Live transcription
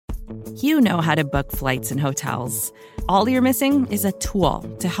You know how to book flights and hotels. All you're missing is a tool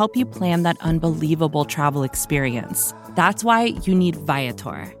to help you plan that unbelievable travel experience. That's why you need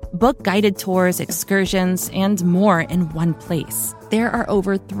Viator. Book guided tours, excursions, and more in one place. There are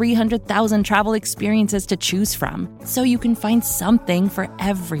over 300,000 travel experiences to choose from, so you can find something for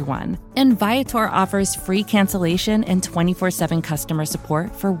everyone. And Viator offers free cancellation and 24/7 customer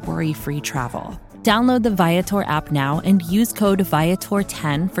support for worry-free travel. Download the Viator app now and use code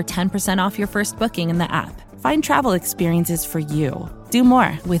Viator10 for 10% off your first booking in the app. Find travel experiences for you. Do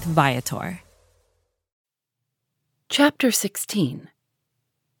more with Viator. Chapter 16.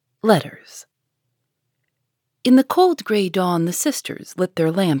 Letters. In the cold gray dawn, the sisters lit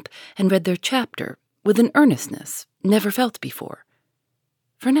their lamp and read their chapter with an earnestness never felt before.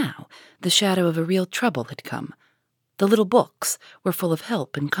 For now, the shadow of a real trouble had come. The little books were full of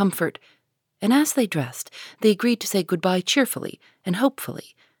help and comfort, and as they dressed, they agreed to say goodbye cheerfully and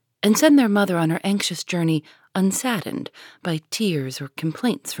hopefully, and send their mother on her anxious journey unsaddened by tears or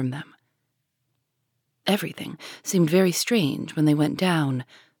complaints from them. Everything seemed very strange when they went down,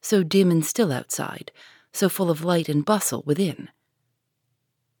 so dim and still outside, so full of light and bustle within.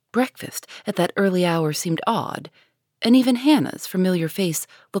 Breakfast at that early hour seemed odd, and even Hannah's familiar face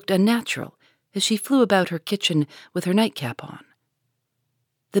looked unnatural as she flew about her kitchen with her nightcap on.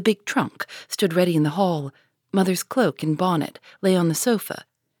 The big trunk stood ready in the hall, Mother's cloak and bonnet lay on the sofa,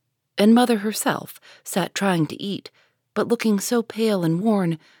 and Mother herself sat trying to eat, but looking so pale and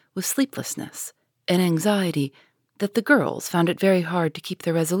worn with sleeplessness and anxiety that the girls found it very hard to keep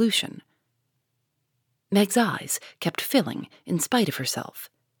their resolution. Meg's eyes kept filling in spite of herself.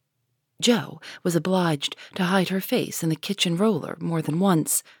 Jo was obliged to hide her face in the kitchen roller more than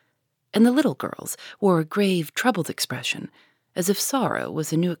once, and the little girls wore a grave, troubled expression, as if sorrow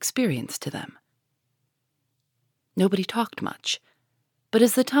was a new experience to them. Nobody talked much, but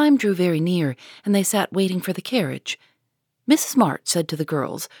as the time drew very near and they sat waiting for the carriage, Mrs. March said to the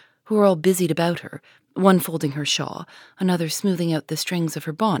girls, who were all busied about her, one folding her shawl, another smoothing out the strings of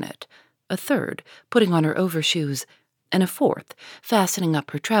her bonnet, a third putting on her overshoes, and a fourth fastening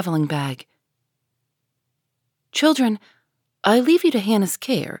up her traveling bag, "Children, I leave you to Hannah's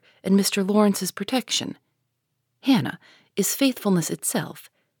care and Mr. Lawrence's protection. Hannah is faithfulness itself,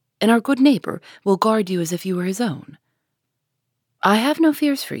 and our good neighbor will guard you as if you were his own. I have no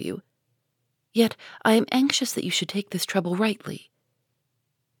fears for you, yet I am anxious that you should take this trouble rightly.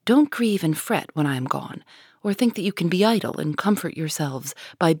 Don't grieve and fret when I am gone, or think that you can be idle and comfort yourselves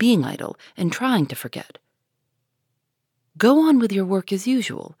by being idle and trying to forget. Go on with your work as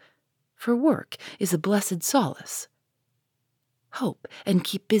usual, for work is a blessed solace. Hope and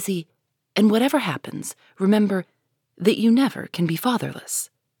keep busy, and whatever happens, remember that you never can be fatherless."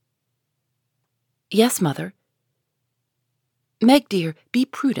 "Yes, Mother." "Meg, dear, be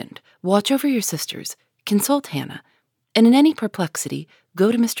prudent, watch over your sisters, consult Hannah, and in any perplexity,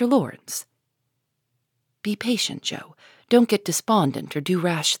 go to Mr. Lawrence. Be patient, Jo. Don't get despondent or do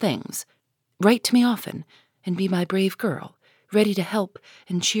rash things. Write to me often, and be my brave girl, ready to help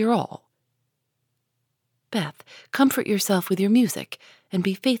and cheer all. Beth, comfort yourself with your music, and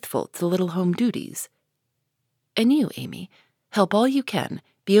be faithful to the little home duties. And you, Amy, help all you can,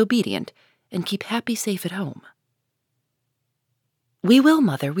 be obedient, and keep Happy safe at home." "We will,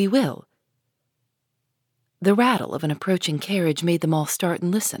 Mother, we will." The rattle of an approaching carriage made them all start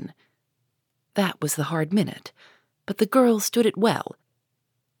and listen. That was the hard minute, but the girls stood it well.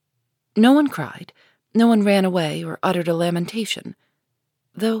 No one cried, no one ran away or uttered a lamentation,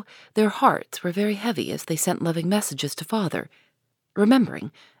 though their hearts were very heavy as they sent loving messages to Father,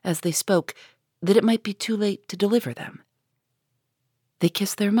 remembering, as they spoke, that it might be too late to deliver them. They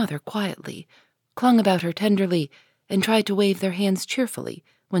kissed their mother quietly, clung about her tenderly, and tried to wave their hands cheerfully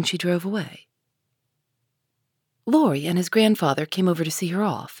when she drove away. Laurie and his grandfather came over to see her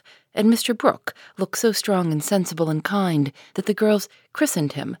off, and Mr. Brooke looked so strong and sensible and kind that the girls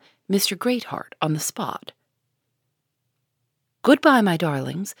christened him Mr. Greatheart on the spot. "Goodbye, my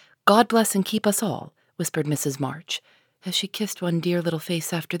darlings. God bless and keep us all," whispered Mrs. March, as she kissed one dear little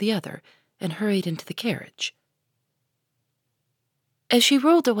face after the other and hurried into the carriage. As she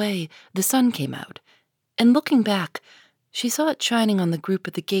rolled away, the sun came out, and looking back, she saw it shining on the group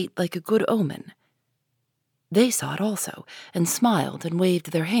at the gate like a good omen. They saw it also, and smiled and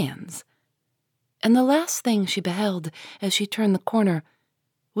waved their hands. And the last thing she beheld as she turned the corner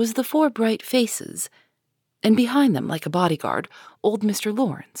was the 4 bright faces, and behind them, like a bodyguard, old Mr.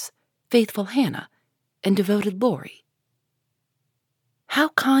 Lawrence, faithful Hannah, and devoted Laurie. "How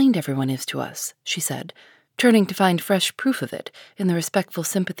kind everyone is to us," she said, turning to find fresh proof of it in the respectful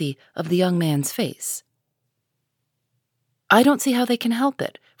sympathy of the young man's face. "I don't see how they can help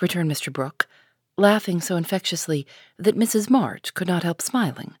it," returned Mr. Brooke, laughing so infectiously that Mrs. March could not help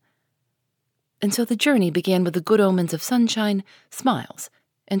smiling. And so the journey began with the good omens of sunshine, smiles,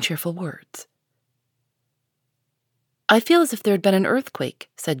 and cheerful words. "I feel as if there had been an earthquake,"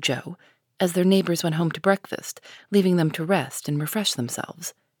 said Joe, as their neighbors went home to breakfast, leaving them to rest and refresh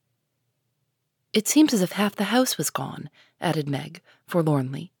themselves. "It seems as if half the house was gone," added Meg,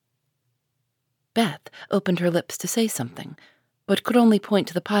 forlornly. Beth opened her lips to say something, but could only point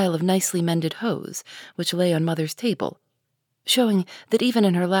to the pile of nicely mended hose which lay on Mother's table, showing that even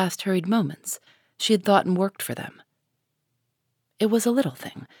in her last hurried moments she had thought and worked for them. It was a little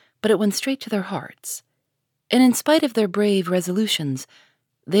thing, but it went straight to their hearts, and in spite of their brave resolutions,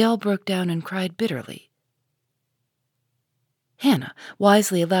 they all broke down and cried bitterly. Hannah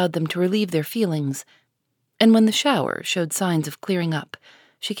wisely allowed them to relieve their feelings, and when the shower showed signs of clearing up,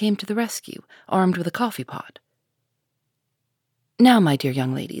 she came to the rescue, armed with a coffee pot. "Now, my dear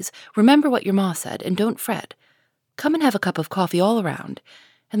young ladies, remember what your ma said, and don't fret. Come and have a cup of coffee all around,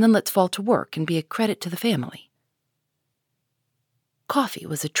 and then let's fall to work and be a credit to the family." Coffee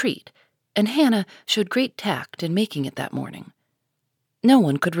was a treat, and Hannah showed great tact in making it that morning. No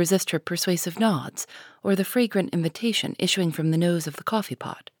one could resist her persuasive nods or the fragrant invitation issuing from the nose of the coffee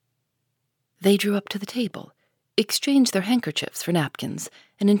pot. They drew up to the table, exchanged their handkerchiefs for napkins,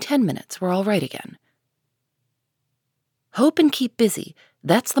 and in 10 minutes were all right again. "Hope and keep busy,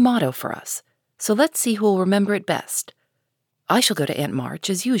 that's the motto for us, so let's see who will remember it best. I shall go to Aunt March,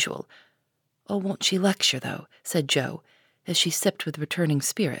 as usual. Oh, won't she lecture, though," said Jo, as she sipped with returning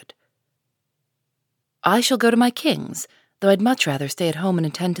spirit. "I shall go to my King's, though I'd much rather stay at home and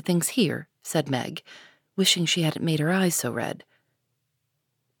attend to things here," said Meg, wishing she hadn't made her eyes so red.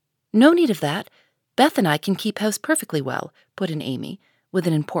 "No need of that. Beth and I can keep house perfectly well," put in Amy, with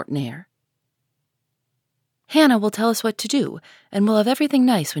an important air. "Hannah will tell us what to do, and we'll have everything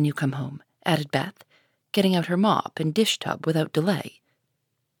nice when you come home," added Beth, getting out her mop and dish tub without delay.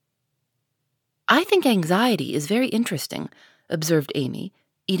 "I think anxiety is very interesting," observed Amy,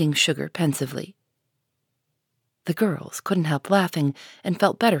 eating sugar pensively. The girls couldn't help laughing and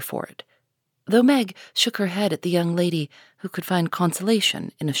felt better for it, though Meg shook her head at the young lady who could find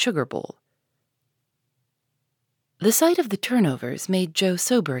consolation in a sugar bowl. The sight of the turnovers made Jo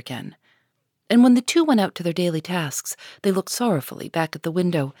sober again, and when the two went out to their daily tasks, they looked sorrowfully back at the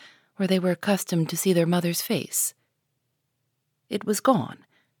window where they were accustomed to see their mother's face. It was gone,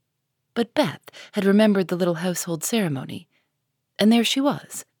 but Beth had remembered the little household ceremony, and there she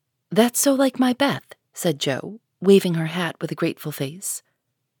was. "That's so like my Beth," said Jo, waving her hat with a grateful face.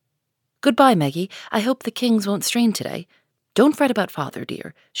 "Goodbye, Meggie. I hope the Kings won't strain today. Don't fret about Father,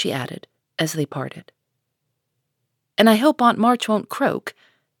 dear," she added, as they parted. "And I hope Aunt March won't croak.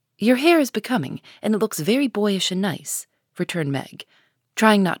 Your hair is becoming, and it looks very boyish and nice," returned Meg,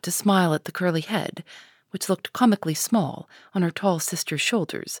 trying not to smile at the curly head, which looked comically small on her tall sister's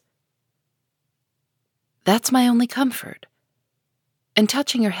shoulders. "That's my only comfort." And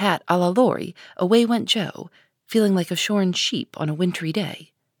touching her hat a la Laurie, away went Jo, feeling like a shorn sheep on a wintry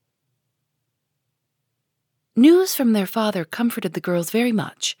day. News from their father comforted the girls very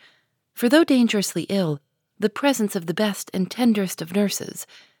much, for though dangerously ill, the presence of the best and tenderest of nurses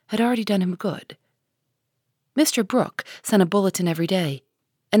had already done him good. Mr. Brooke sent a bulletin every day,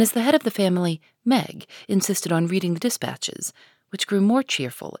 and as the head of the family, Meg insisted on reading the dispatches, which grew more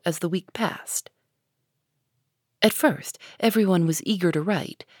cheerful as the week passed. At first, everyone was eager to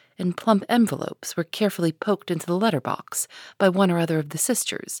write, and plump envelopes were carefully poked into the letterbox by one or other of the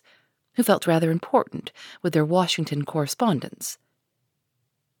sisters, who felt rather important with their Washington correspondence.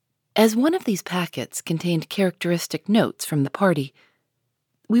 As one of these packets contained characteristic notes from the party,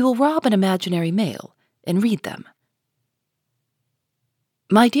 we will rob an imaginary mail and read them.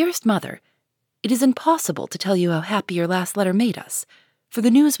 "My dearest Mother, it is impossible to tell you how happy your last letter made us, for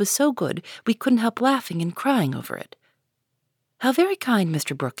the news was so good we couldn't help laughing and crying over it. How very kind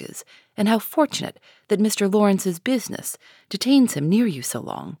Mr. Brooke is, and how fortunate that Mr. Lawrence's business detains him near you so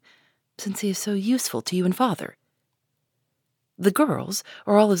long, since he is so useful to you and Father. The girls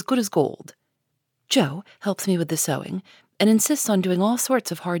are all as good as gold. Jo helps me with the sewing and insists on doing all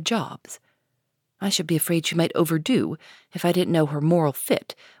sorts of hard jobs. I should be afraid she might overdo if I didn't know her moral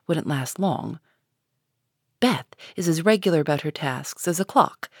fit wouldn't last long. Beth is as regular about her tasks as a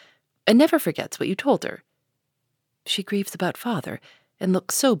clock, and never forgets what you told her. She grieves about Father and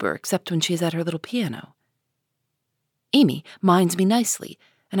looks sober except when she is at her little piano. Amy minds me nicely,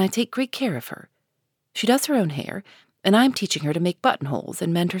 and I take great care of her. She does her own hair, and I'm teaching her to make buttonholes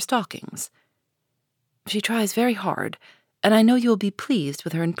and mend her stockings. She tries very hard, and I know you will be pleased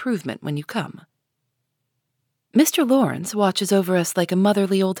with her improvement when you come." Mr. Lawrence watches over us like a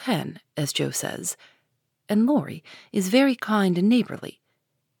motherly old hen, as Joe says, and Laurie is very kind and neighborly.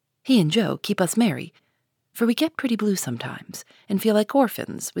 He and Joe keep us merry, for we get pretty blue sometimes and feel like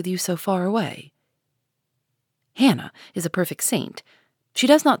orphans with you so far away. Hannah is a perfect saint. She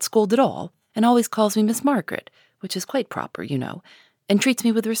does not scold at all and always calls me Miss Margaret, which is quite proper, you know, and treats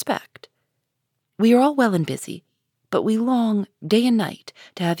me with respect. We are all well and busy, but we long day and night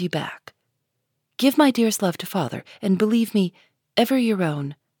to have you back. Give my dearest love to Father, and believe me, ever your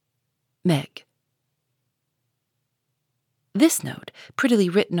own, Meg. This note, prettily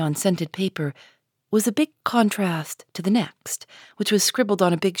written on scented paper, was a big contrast to the next, which was scribbled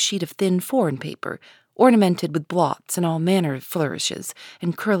on a big sheet of thin foreign paper, ornamented with blots and all manner of flourishes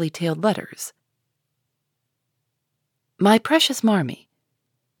and curly-tailed letters. My precious Marmee,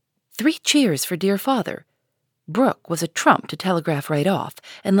 3 cheers for dear Father. Brooke was a trump to telegraph right off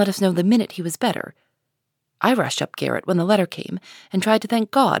and let us know the minute he was better. I rushed up garret when the letter came and tried to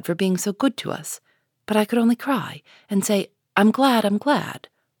thank God for being so good to us, but I could only cry and say, I'm glad, I'm glad.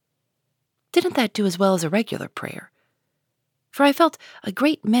 Didn't that do as well as a regular prayer? For I felt a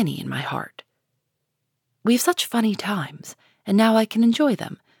great many in my heart. We have such funny times, and now I can enjoy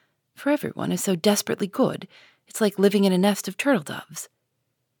them, for everyone is so desperately good, it's like living in a nest of turtle doves.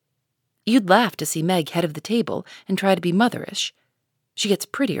 You'd laugh to see Meg head of the table and try to be motherish. She gets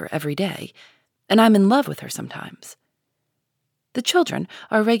prettier every day, and I'm in love with her sometimes. The children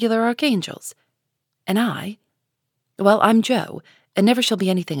are regular archangels, and I'm Joe, and never shall be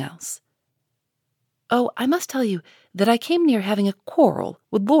anything else. Oh, I must tell you that I came near having a quarrel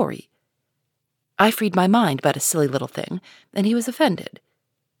with Laurie. I freed my mind about a silly little thing, and he was offended.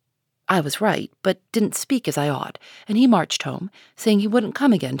 I was right, but didn't speak as I ought, and he marched home, saying he wouldn't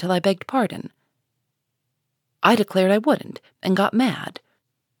come again till I begged pardon. I declared I wouldn't, and got mad.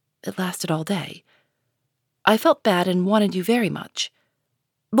 It lasted all day. I felt bad and wanted you very much.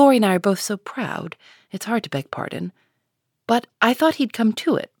 Laurie and I are both so proud, it's hard to beg pardon. But I thought he'd come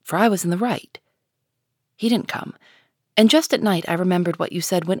to it, for I was in the right. He didn't come, and just at night I remembered what you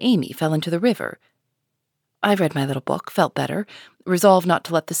said when Amy fell into the river. I read my little book, felt better, resolved not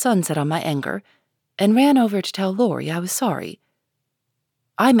to let the sun set on my anger, and ran over to tell Laurie I was sorry.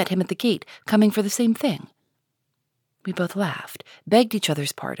 I met him at the gate, coming for the same thing. We both laughed, begged each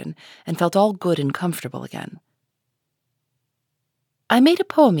other's pardon, and felt all good and comfortable again. I made a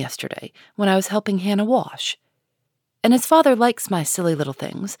poem yesterday when I was helping Hannah wash, and as Father likes my silly little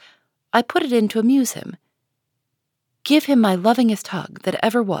things, I put it in to amuse him. Give him my lovingest hug that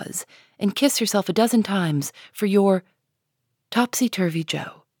ever was, and kiss yourself a dozen times for your Topsy-Turvy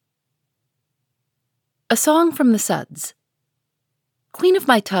Joe. A song from the Suds. Queen of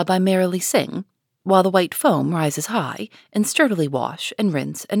my tub I merrily sing, while the white foam rises high, and sturdily wash and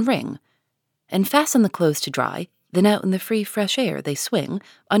rinse and wring, and fasten the clothes to dry, then out in the free fresh air they swing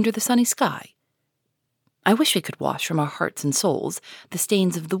under the sunny sky. I wish we could wash from our hearts and souls the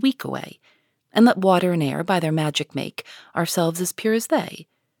stains of the week away, and let water and air by their magic make ourselves as pure as they.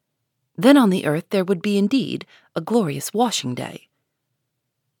 Then on the earth there would be indeed a glorious washing day.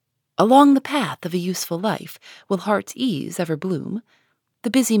 Along the path of a useful life will heart's ease ever bloom. The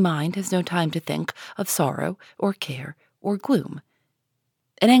busy mind has no time to think of sorrow or care or gloom,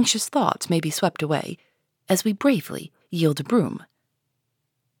 and anxious thoughts may be swept away as we bravely yield a broom.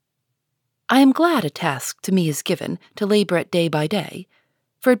 I am glad a task to me is given to labor at day by day,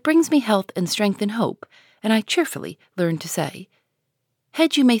 for it brings me health and strength and hope, and I cheerfully learn to say,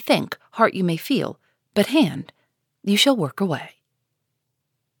 head you may think, heart you may feel, but hand you shall work away.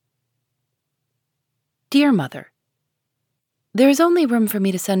 Dear Mother, there is only room for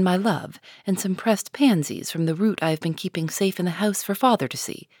me to send my love and some pressed pansies from the root I have been keeping safe in the house for Father to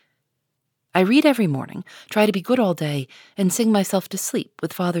see. I read every morning, try to be good all day, and sing myself to sleep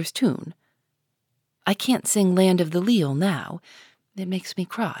with Father's tune. I can't sing Land of the Leal now. It makes me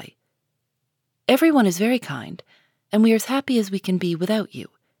cry. Everyone is very kind, and we are as happy as we can be without you.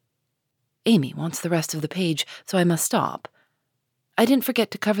 Amy wants the rest of the page, so I must stop. I didn't forget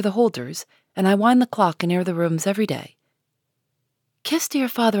to cover the holders, and I wind the clock and air the rooms every day. Kiss dear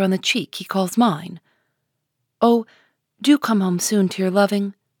Father on the cheek he calls mine. Oh, do come home soon to your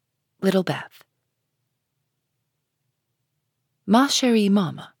loving little Beth. Ma chérie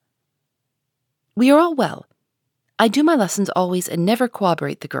Mama. We are all well. I do my lessons always and never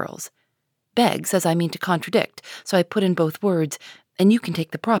corroborate the girls. Begg says I mean to contradict, so I put in both words, and you can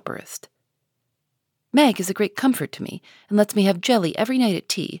take the properest. Meg is a great comfort to me, and lets me have jelly every night at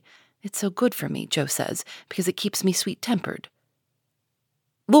tea. It's so good for me, Joe says, because it keeps me sweet-tempered.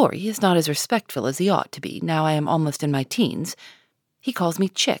 Laurie is not as respectful as he ought to be, now I am almost in my teens. He calls me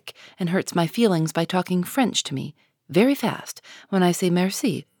Chick and hurts my feelings by talking French to me, very fast, when I say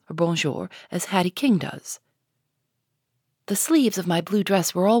merci or bonjour, as Hattie King does. The sleeves of my blue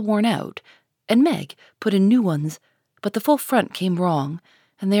dress were all worn out, and Meg put in new ones, but the full front came wrong,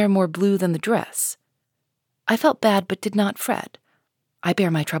 and they are more blue than the dress. I felt bad but did not fret. I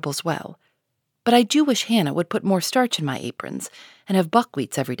bear my troubles well. But I do wish Hannah would put more starch in my aprons and have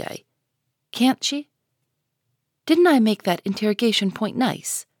buckwheats every day. Can't she? Didn't I make that interrogation point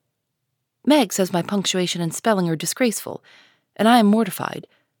nice? Meg says my punctuation and spelling are disgraceful, and I am mortified.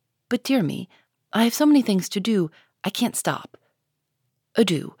 But dear me, I have so many things to do, I can't stop.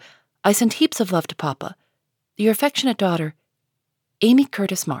 Adieu. I send heaps of love to Papa. Your affectionate daughter, Amy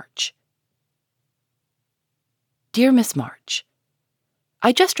Curtis March. Dear Miss March,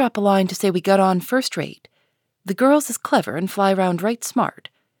 I just drop a line to say we got on first rate. The girls is clever and fly round right smart.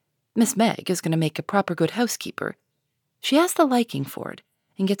 Miss Meg is going to make a proper good housekeeper. She has the liking for it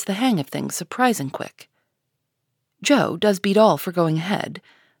and gets the hang of things surprising quick. Jo does beat all for going ahead,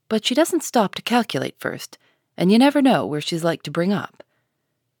 but she doesn't stop to calculate first, and you never know where she's like to bring up.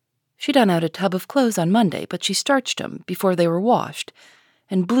 She done out a tub of clothes on Monday, but she starched 'em before they were washed,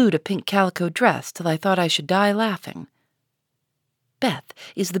 and blued a pink calico dress till I thought I should die laughing. Beth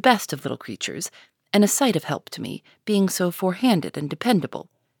is the best of little creatures, and a sight of help to me, being so forehanded and dependable.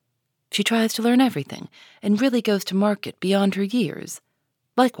 She tries to learn everything, and really goes to market beyond her years.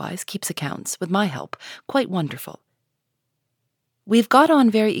 Likewise keeps accounts, with my help, quite wonderful. We've got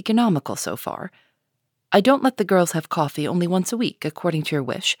on very economical so far. I don't let the girls have coffee only once a week, according to your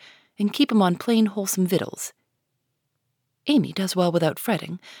wish, and keep 'em on plain wholesome victuals. Amy does well without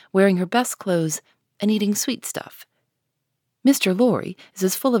fretting, wearing her best clothes and eating sweet stuff. Mr. Lorry is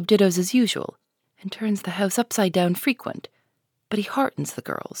as full of dittos as usual, and turns the house upside down frequent, but he heartens the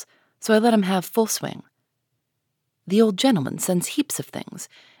girls, so I let him have full swing. The old gentleman sends heaps of things,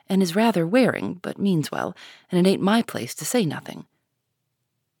 and is rather wearing, but means well, and it ain't my place to say nothing.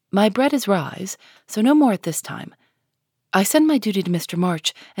 My bread is rise, so no more at this time. I send my duty to Mr.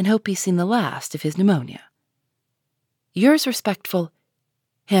 March, and hope he's seen the last of his pneumonia. Yours respectful,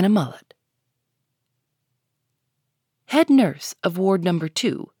 Hannah Mullet. Head nurse of Ward No.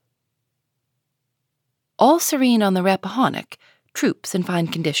 2. All serene on the Rappahannock, troops in fine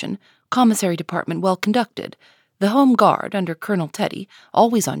condition, commissary department well conducted, the Home Guard under Colonel Teddy,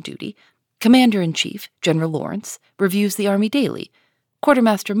 always on duty, Commander-in-Chief, General Lawrence, reviews the Army daily,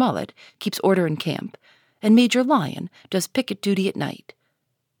 Quartermaster Mullet keeps order in camp, and Major Lyon does picket duty at night.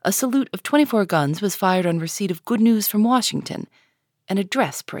 A salute of 24 guns was fired on receipt of good news from Washington, and a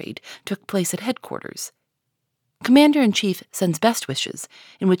dress parade took place at headquarters. Commander-in-Chief sends best wishes,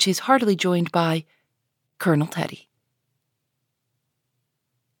 in which he is heartily joined by Colonel Teddy.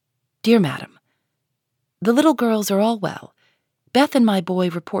 Dear Madam, the little girls are all well. Beth and my boy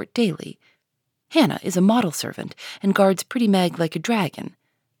report daily. Hannah is a model servant and guards pretty Meg like a dragon.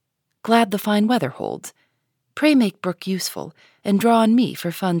 Glad the fine weather holds. Pray make Brooke useful, and draw on me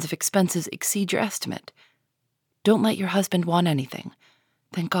for funds if expenses exceed your estimate. Don't let your husband want anything.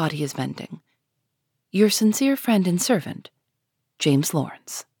 Thank God he is mending. Your sincere friend and servant, James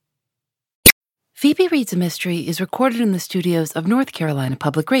Lawrence. Phoebe Reads a Mystery is recorded in the studios of North Carolina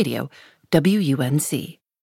Public Radio, WUNC.